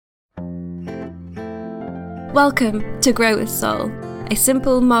Welcome to Grow with Soul, a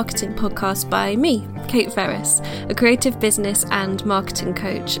simple marketing podcast by me, Kate Ferris, a creative business and marketing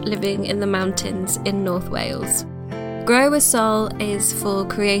coach living in the mountains in North Wales. Grow with Soul is for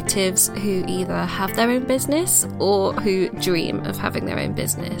creatives who either have their own business or who dream of having their own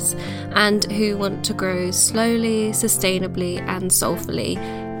business and who want to grow slowly, sustainably and soulfully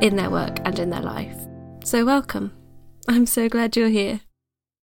in their work and in their life. So welcome. I'm so glad you're here.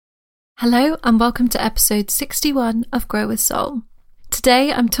 Hello and welcome to episode 61 of Grow with Soul.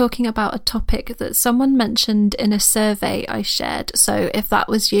 Today I'm talking about a topic that someone mentioned in a survey I shared, so if that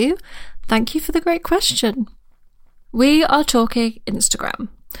was you, thank you for the great question. We are talking Instagram.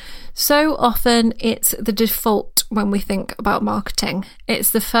 So often it's the default when we think about marketing.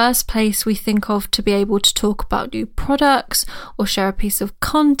 It's the first place we think of to be able to talk about new products or share a piece of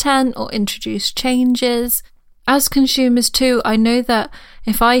content or introduce changes. As consumers too, I know that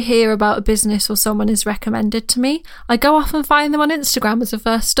if I hear about a business or someone is recommended to me, I go off and find them on Instagram as a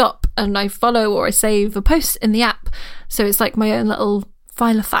first stop and I follow or I save a post in the app. So it's like my own little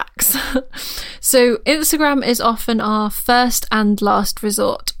file of facts. So Instagram is often our first and last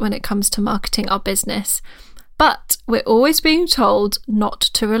resort when it comes to marketing our business. But we're always being told not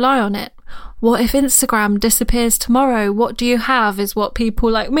to rely on it. What if Instagram disappears tomorrow? What do you have is what people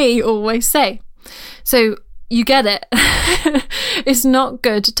like me always say. So you get it. It's not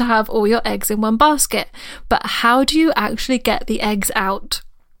good to have all your eggs in one basket. But how do you actually get the eggs out?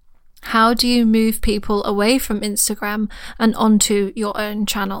 How do you move people away from Instagram and onto your own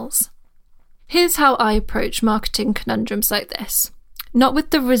channels? Here's how I approach marketing conundrums like this. Not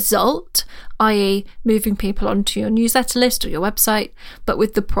with the result, i.e. moving people onto your newsletter list or your website, but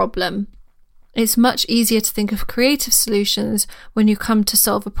with the problem. It's much easier to think of creative solutions when you come to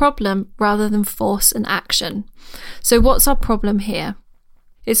solve a problem rather than force an action. So what's our problem here?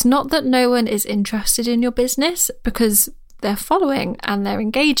 It's not that no one is interested in your business because they're following and they're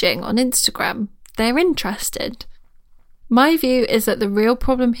engaging on Instagram. They're interested. My view is that the real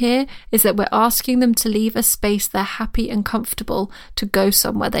problem here is that we're asking them to leave a space they're happy and comfortable to go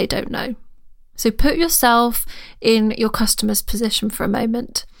somewhere they don't know. So put yourself in your customer's position for a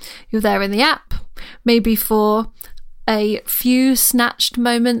moment. You're there in the app, maybe for a few snatched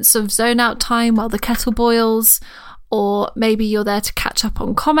moments of zone out time while the kettle boils, or maybe you're there to catch up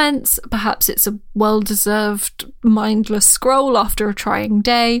on comments. Perhaps it's a well-deserved mindless scroll after a trying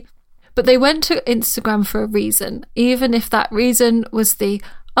day. But they went to Instagram for a reason, even if that reason was the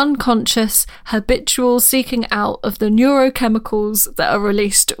unconscious, habitual seeking out of the neurochemicals that are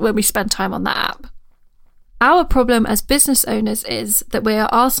released when we spend time on that app. Our problem as business owners is that we are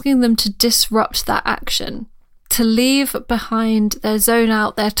asking them to disrupt that action, to leave behind their zone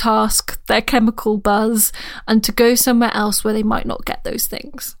out, their task, their chemical buzz, and to go somewhere else where they might not get those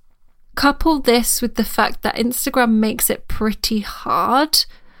things. Couple this with the fact that Instagram makes it pretty hard.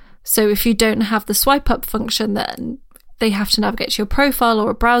 So if you don't have the swipe up function, then they have to navigate to your profile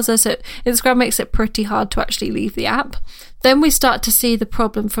or a browser. So Instagram makes it pretty hard to actually leave the app. Then we start to see the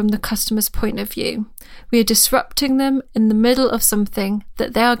problem from the customer's point of view. We are disrupting them in the middle of something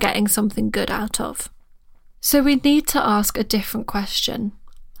that they are getting something good out of. So we need to ask a different question.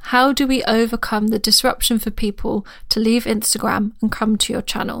 How do we overcome the disruption for people to leave Instagram and come to your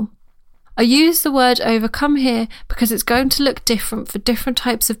channel? I use the word overcome here because it's going to look different for different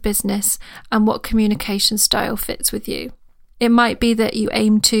types of business and what communication style fits with you. It might be that you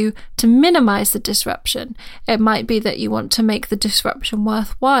aim to minimize the disruption. It might be that you want to make the disruption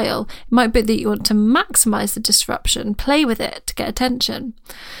worthwhile. It might be that you want to maximize the disruption, play with it to get attention.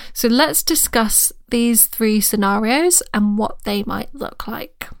 So let's discuss these three scenarios and what they might look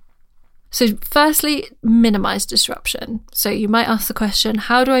like. So firstly, minimize disruption. So you might ask the question,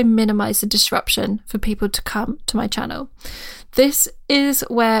 how do I minimize the disruption for people to come to my channel? This is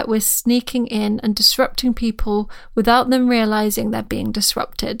where we're sneaking in and disrupting people without them realizing they're being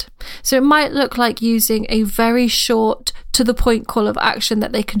disrupted. So it might look like using a very short, to the point call of action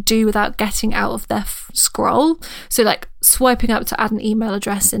that they can do without getting out of their scroll. So like swiping up to add an email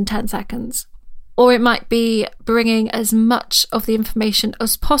address in 10 seconds. Or it might be bringing as much of the information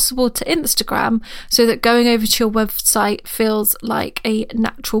as possible to Instagram so that going over to your website feels like a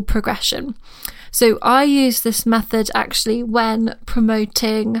natural progression. So I use this method actually when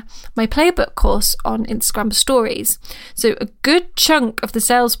promoting my playbook course on Instagram stories. So a good chunk of the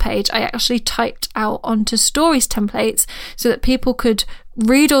sales page I actually typed out onto stories templates so that people could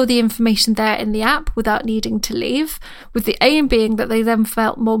read all the information there in the app without needing to leave, with the aim being that they then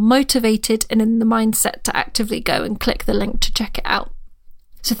felt more motivated and in the mindset to actively go and click the link to check it out.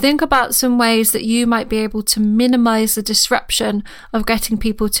 So think about some ways that you might be able to minimize the disruption of getting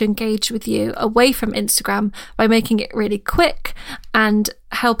people to engage with you away from Instagram by making it really quick and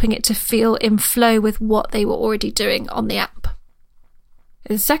helping it to feel in flow with what they were already doing on the app.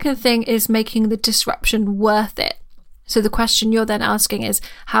 The second thing is making the disruption worth it. So the question you're then asking is,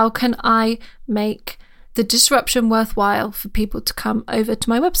 how can I make the disruption worthwhile for people to come over to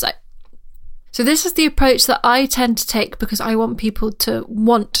my website? So this is the approach that I tend to take because I want people to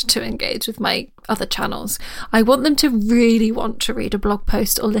want to engage with my other channels. I want them to really want to read a blog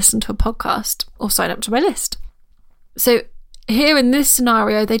post or listen to a podcast or sign up to my list. So here in this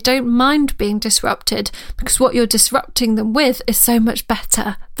scenario, they don't mind being disrupted because what you're disrupting them with is so much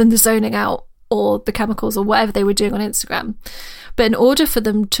better than the zoning out or the chemicals or whatever they were doing on Instagram. But in order for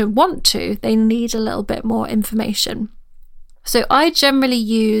them to want to, they need a little bit more information. So I generally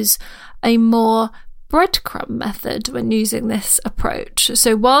use a more breadcrumb method when using this approach.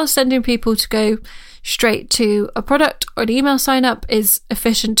 So while sending people to go straight to a product or an email sign up is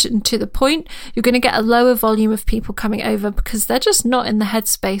efficient and to the point, you're going to get a lower volume of people coming over because they're just not in the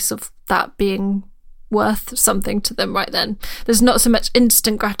headspace of that being worth something to them right then. There's not so much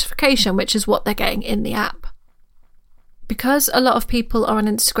instant gratification, which is what they're getting in the app. Because a lot of people are on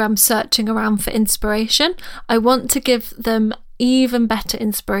Instagram searching around for inspiration, I want to give them even better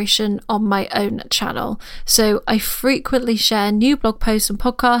inspiration on my own channel. So I frequently share new blog posts and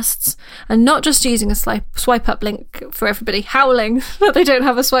podcasts, and not just using a swipe up link for everybody howling that they don't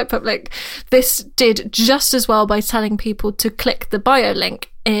have a swipe up link. This did just as well by telling people to click the bio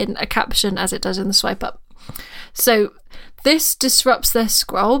link in a caption as it does in the swipe up. So this disrupts their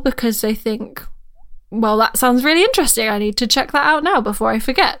scroll because they think, well, that sounds really interesting. I need to check that out now before I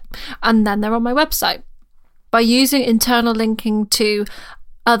forget. And then they're on my website. By using internal linking to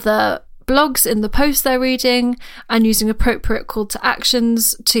other blogs in the post they're reading and using appropriate call to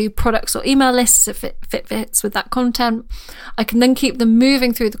actions to products or email lists if it fits with that content, I can then keep them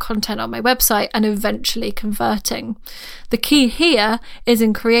moving through the content on my website and eventually converting. The key here is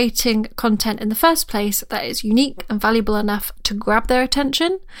in creating content in the first place that is unique and valuable enough to grab their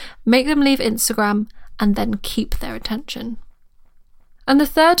attention, make them leave Instagram, and then keep their attention. And the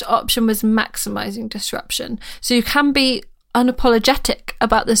third option was maximizing disruption. So you can be unapologetic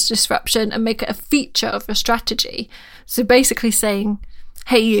about this disruption and make it a feature of your strategy. So basically saying,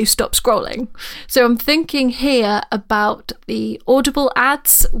 hey, you stop scrolling. So I'm thinking here about the Audible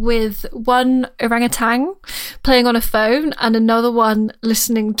ads with one orangutan playing on a phone and another one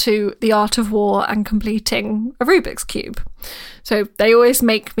listening to The Art of War and completing a Rubik's Cube. So they always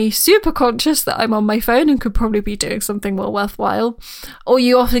make me super conscious that I'm on my phone and could probably be doing something more worthwhile. Or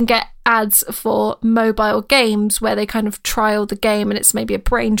you often get ads for mobile games where they kind of trial the game and it's maybe a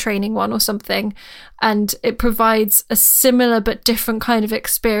brain training one or something, and it provides a similar but different kind of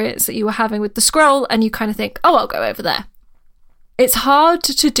experience that you were having with the scroll, and you kind of think, oh, I'll go over there. It's hard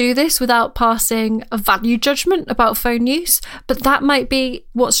to do this without passing a value judgment about phone use, but that might be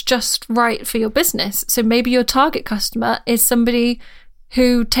what's just right for your business. So maybe your target customer is somebody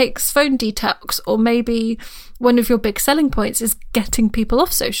who takes phone detox, or maybe one of your big selling points is getting people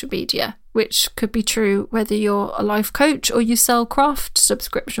off social media, which could be true whether you're a life coach or you sell craft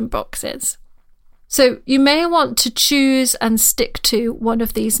subscription boxes. So you may want to choose and stick to one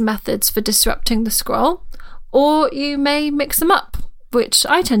of these methods for disrupting the scroll, or you may mix them up, which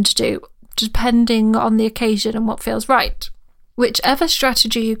I tend to do, depending on the occasion and what feels right. Whichever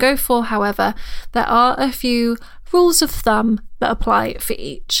strategy you go for, however, there are a few rules of thumb that apply for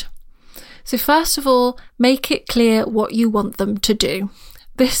each. So first of all, make it clear what you want them to do.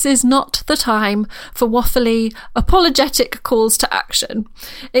 This is not the time for waffly, apologetic calls to action.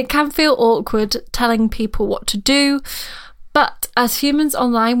 It can feel awkward telling people what to do, but as humans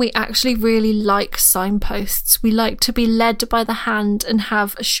online, we actually really like signposts. We like to be led by the hand and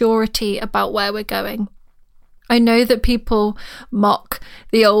have a surety about where we're going. I know that people mock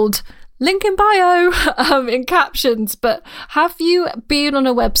the old link in bio in captions, but have you been on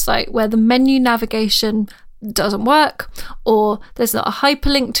a website where the menu navigation doesn't work, or there's not a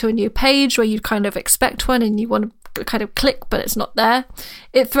hyperlink to a new page where you kind of expect one and you want to kind of click but it's not there?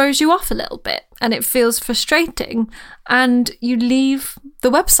 It throws you off a little bit and it feels frustrating, and you leave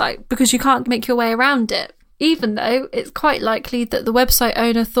the website because you can't make your way around it, even though it's quite likely that the website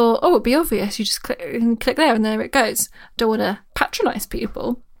owner thought, oh, it'd be obvious, you just click there and there it goes. Don't want to patronize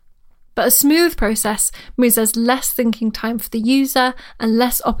people. But a smooth process means there's less thinking time for the user and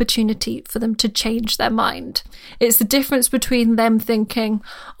less opportunity for them to change their mind. It's the difference between them thinking,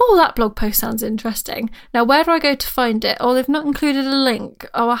 oh, that blog post sounds interesting. Now, where do I go to find it? Oh, they've not included a link.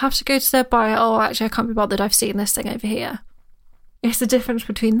 Oh, I'll have to go to their bio. Oh, actually, I can't be bothered. I've seen this thing over here. It's the difference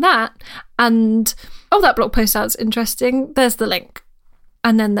between that and, oh, that blog post sounds interesting, there's the link.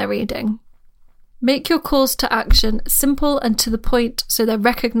 And then they're reading. Make your calls to action simple and to the point so they're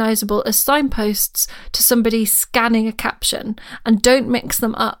recognisable as signposts to somebody scanning a caption, and don't mix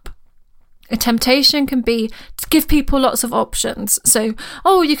them up. A temptation can be to give people lots of options. So,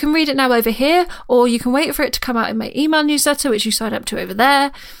 oh, you can read it now over here, or you can wait for it to come out in my email newsletter, which you sign up to over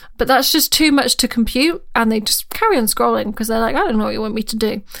there. But that's just too much to compute, and they just carry on scrolling because they're like, I don't know what you want me to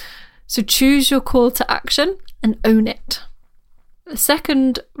do. So choose your call to action and own it. The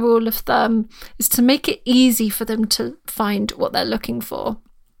second rule of thumb is to make it easy for them to find what they're looking for.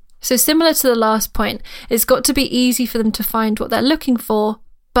 So similar to the last point, it's got to be easy for them to find what they're looking for,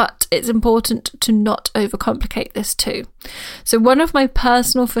 but it's important to not overcomplicate this too. So one of my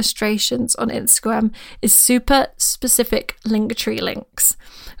personal frustrations on Instagram is super specific Linktree links.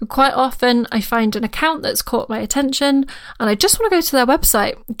 Quite often I find an account that's caught my attention and I just want to go to their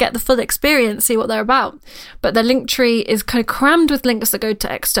website, get the full experience, see what they're about. But their Linktree is kind of crammed with links that go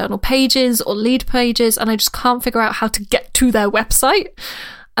to external pages or lead pages, and I just can't figure out how to get to their website.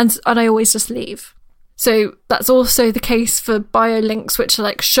 And I always just leave. So that's also the case for bio links, which are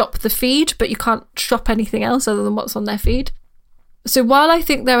like shop the feed, but you can't shop anything else other than what's on their feed. So while I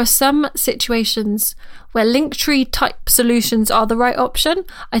think there are some situations where Linktree type solutions are the right option,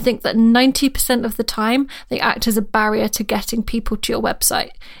 I think that 90% of the time they act as a barrier to getting people to your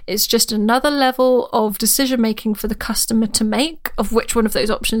website. It's just another level of decision making for the customer to make of which one of those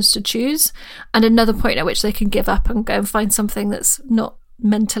options to choose, and another point at which they can give up and go and find something that's not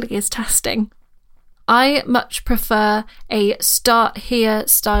mentally as testing. I much prefer a start here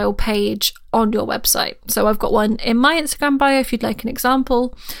style page on your website. So I've got one in my Instagram bio if you'd like an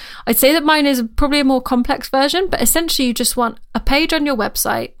example. I'd say that mine is probably a more complex version, but essentially you just want a page on your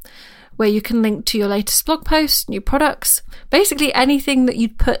website where you can link to your latest blog posts, new products, basically anything that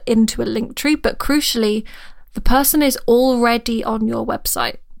you'd put into a Linktree, but crucially, the person is already on your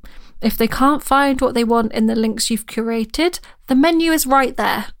website. If they can't find what they want in the links you've curated, the menu is right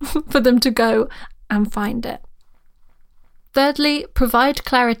there for them to go and find it. Thirdly, provide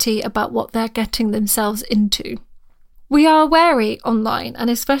clarity about what they're getting themselves into. We are wary online, and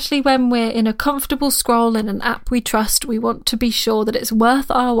especially when we're in a comfortable scroll in an app we trust, we want to be sure that it's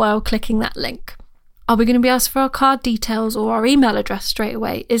worth our while clicking that link. Are we going to be asked for our card details or our email address straight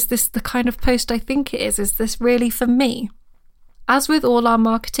away? Is this the kind of post I think it is? Is this really for me? As with all our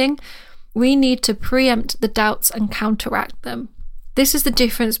marketing, we need to preempt the doubts and counteract them. This is the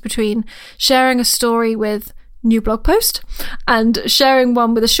difference between sharing a story with new blog post and sharing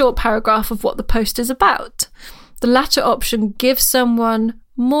one with a short paragraph of what the post is about. The latter option gives someone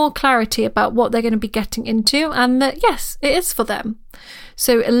more clarity about what they're going to be getting into and that, yes, it is for them.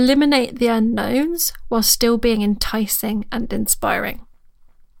 So eliminate the unknowns while still being enticing and inspiring.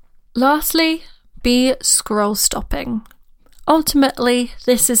 Lastly, be scroll stopping. Ultimately,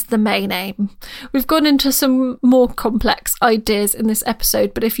 this is the main aim. We've gone into some more complex ideas in this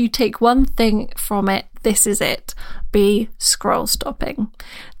episode, but if you take one thing from it, this is it. Be scroll stopping.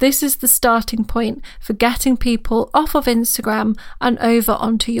 This is the starting point for getting people off of Instagram and over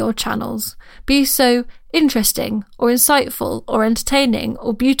onto your channels. Be so interesting or insightful or entertaining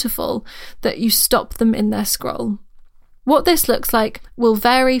or beautiful that you stop them in their scroll. What this looks like will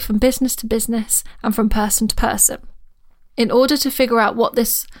vary from business to business and from person to person. In order to figure out what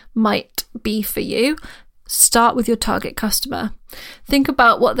this might be for you, start with your target customer. Think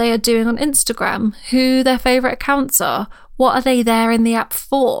about what they are doing on Instagram, who their favourite accounts are, what are they there in the app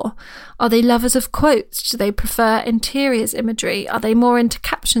for? Are they lovers of quotes? Do they prefer interiors imagery? Are they more into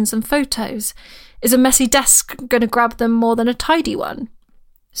captions and photos? Is a messy desk going to grab them more than a tidy one?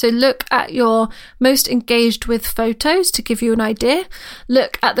 So look at your most engaged with photos to give you an idea.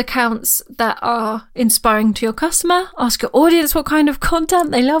 Look at the accounts that are inspiring to your customer. Ask your audience what kind of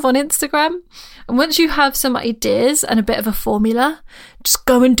content they love on Instagram. And once you have some ideas and a bit of a formula, just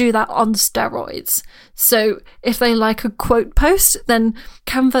go and do that on steroids. So if they like a quote post, then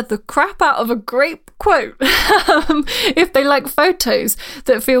Canva the crap out of a great quote. If they like photos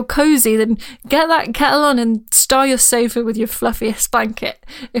that feel cozy, then get that kettle on and star your sofa with your fluffiest blanket.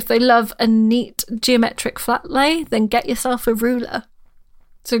 If they love a neat geometric flat lay, then get yourself a ruler.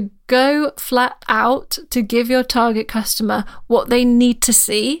 So go flat out to give your target customer what they need to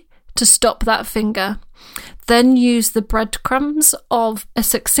see to stop that finger. Then use the breadcrumbs of a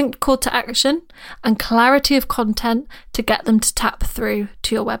succinct call to action and clarity of content to get them to tap through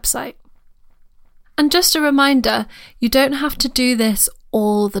to your website. And just a reminder, you don't have to do this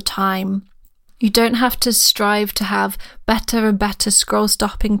all the time. You don't have to strive to have better and better scroll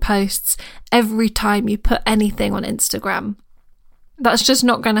stopping posts every time you put anything on Instagram. That's just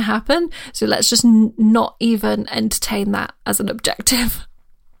not going to happen. So let's just not even entertain that as an objective.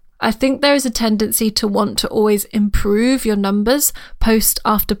 I think there is a tendency to want to always improve your numbers post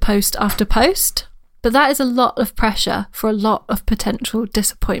after post after post, but that is a lot of pressure for a lot of potential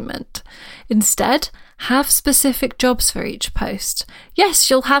disappointment. Instead, have specific jobs for each post. Yes,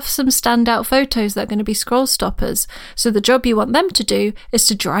 you'll have some standout photos that are going to be scroll stoppers, so the job you want them to do is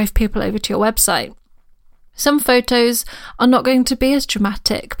to drive people over to your website. Some photos are not going to be as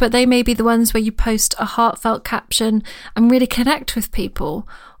dramatic, but they may be the ones where you post a heartfelt caption and really connect with people.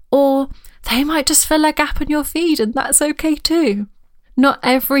 Or they might just fill a gap in your feed, and that's okay too. Not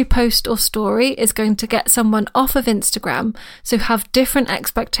every post or story is going to get someone off of Instagram, so have different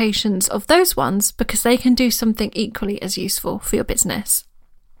expectations of those ones because they can do something equally as useful for your business.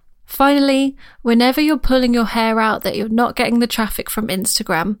 Finally, whenever you're pulling your hair out that you're not getting the traffic from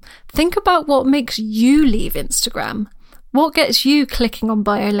Instagram, think about what makes you leave Instagram. What gets you clicking on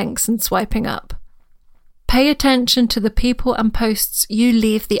bio links and swiping up? Pay attention to the people and posts you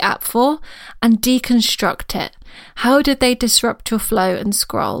leave the app for and deconstruct it. How did they disrupt your flow and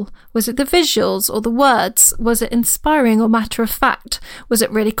scroll? Was it the visuals or the words? Was it inspiring or matter of fact? Was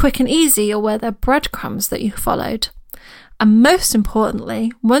it really quick and easy, or were there breadcrumbs that you followed? And most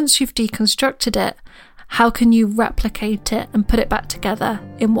importantly, once you've deconstructed it, how can you replicate it and put it back together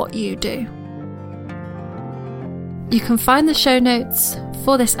in what you do? You can find the show notes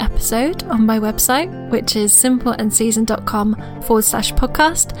for this episode on my website, which is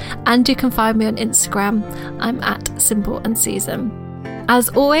simpleandseason.com/podcast, and you can find me on Instagram. I'm at simpleandseason. As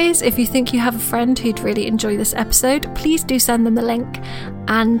always, if you think you have a friend who'd really enjoy this episode, please do send them the link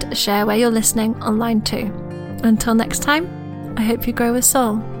and share where you're listening online too. Until next time, I hope you grow with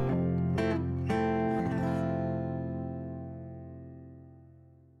soul.